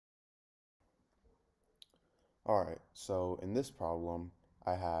Alright, so in this problem,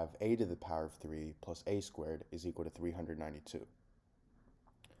 I have a to the power of 3 plus a squared is equal to 392.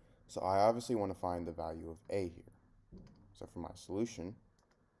 So I obviously want to find the value of a here. So for my solution,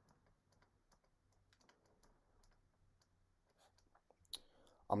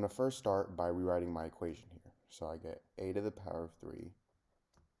 I'm going to first start by rewriting my equation here. So I get a to the power of 3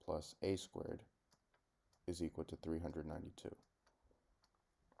 plus a squared is equal to 392.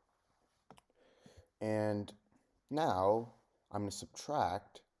 And now I'm going to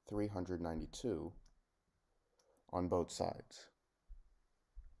subtract 392 on both sides.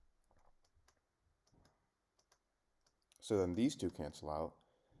 So then these two cancel out,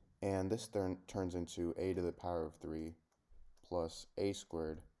 and this turns into a to the power of 3 plus a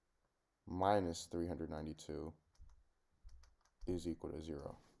squared minus 392 is equal to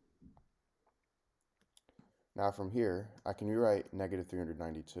 0. Now from here, I can rewrite negative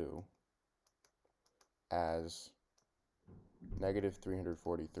 392 as negative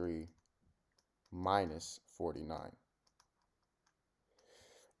 343 minus 49.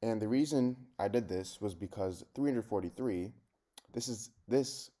 And the reason I did this was because 343, this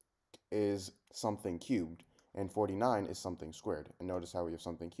is something cubed, and 49 is something squared. And notice how we have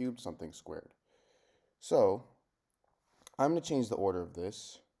something cubed, something squared. So I'm going to change the order of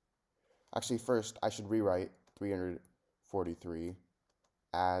this. Actually, first I should rewrite 343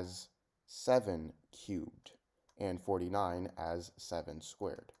 as 7 cubed and 49 as 7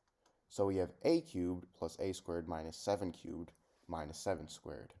 squared. So we have a cubed plus a squared minus 7 cubed minus 7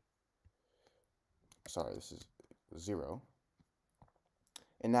 squared. Sorry, this is 0.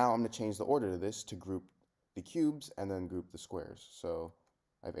 And now I'm going to change the order to this to group the cubes and then group the squares. So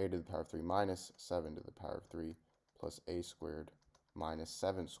I have a to the power of 3 minus 7 to the power of 3 plus a squared minus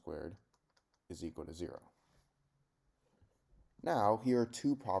 7 squared is equal to 0. Now, here are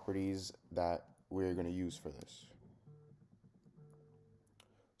two properties that we're going to use for this.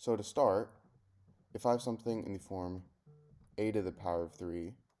 So to start, if I have something in the form a to the power of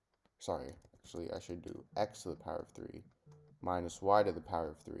 3, sorry, actually I should do x to the power of 3 minus y to the power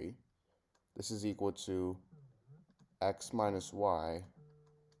of 3, this is equal to x minus y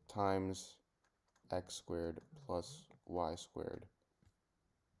times x squared plus y squared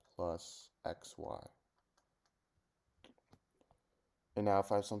plus xy. And now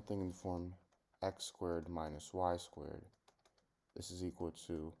if I have something in the form x squared minus y squared, this is equal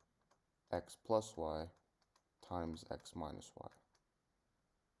to x plus y times x minus y.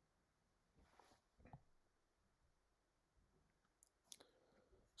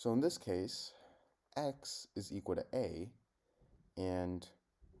 So in this case, x is equal to a and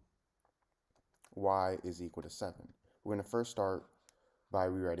y is equal to 7. We're going to first start by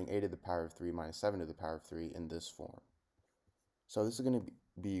rewriting a to the power of 3 minus 7 to the power of 3 in this form. So this is going to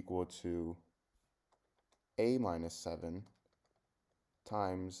be equal to a minus 7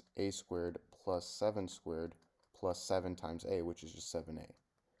 times a squared plus 7 squared plus 7 times a, which is just 7a.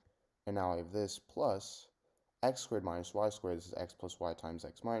 And now I have this plus x squared minus y squared. This is x plus y times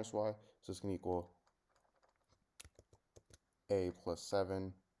x minus y. So it's going to equal a plus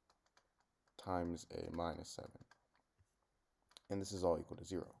 7 times a minus 7. And this is all equal to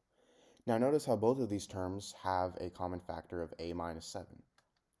 0. Now notice how both of these terms have a common factor of a minus 7.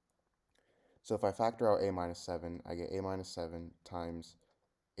 So if I factor out a minus 7, I get a minus 7 times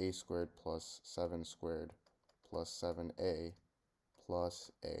a squared plus 7 squared plus 7a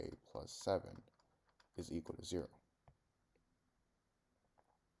plus a plus 7 is equal to 0.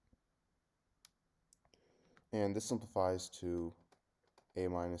 And this simplifies to a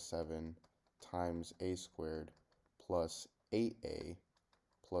minus 7 times a squared plus 8a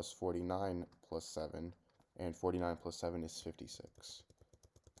plus 49 plus 7, and 49 plus 7 is 56.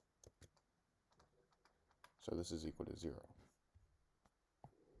 So this is equal to 0.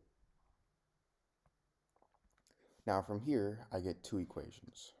 Now from here, I get two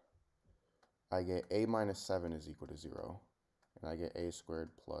equations. I get a minus 7 is equal to 0, and I get a squared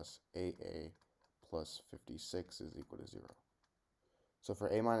plus 8a plus 56 is equal to 0. So for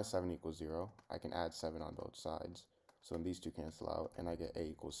a minus 7 equals 0, I can add 7 on both sides. So then these two cancel out, and I get a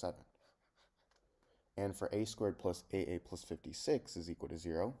equals 7. And for a squared plus 8a plus 56 is equal to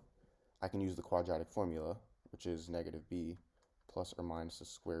 0, I can use the quadratic formula, which is negative b plus or minus the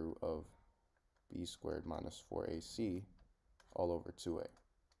square root of b squared minus 4ac all over 2a.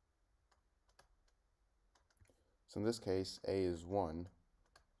 So in this case, a is 1,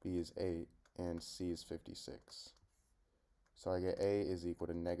 b is 8, and c is 56. So I get a is equal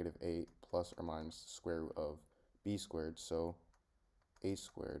to negative 8 plus or minus the square root of b squared, so a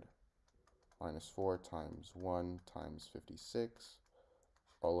squared minus 4 times 1 times 56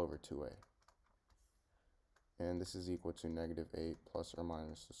 all over 2a. and this is equal to negative 8 plus or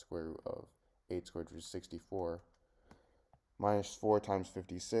minus the square root of 8 squared, which is 64, minus 4 times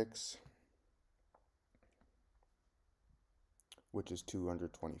 56, which is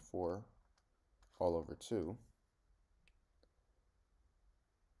 224, all over 2.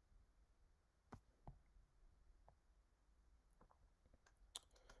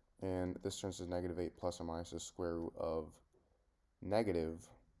 And this turns to negative 8 plus or minus the square root of negative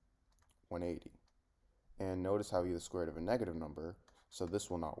 180. And notice how you the square root of a negative number, so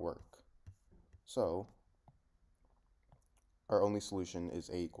this will not work. So our only solution is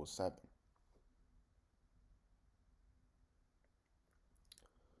a equals 7.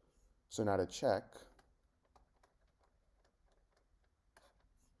 So now to check,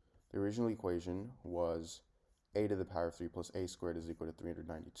 the original equation was a to the power of 3 plus a squared is equal to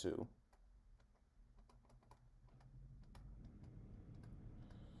 392.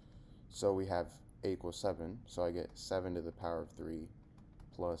 So we have a equals 7, so I get 7 to the power of 3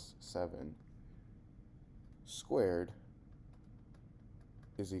 plus 7 squared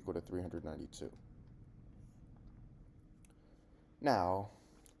is equal to 392. Now,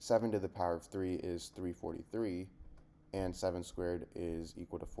 7 to the power of 3 is 343, and 7 squared is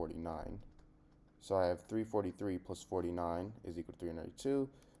equal to 49. So I have 343 plus 49 is equal to 392,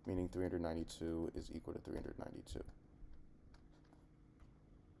 meaning 392 is equal to 392.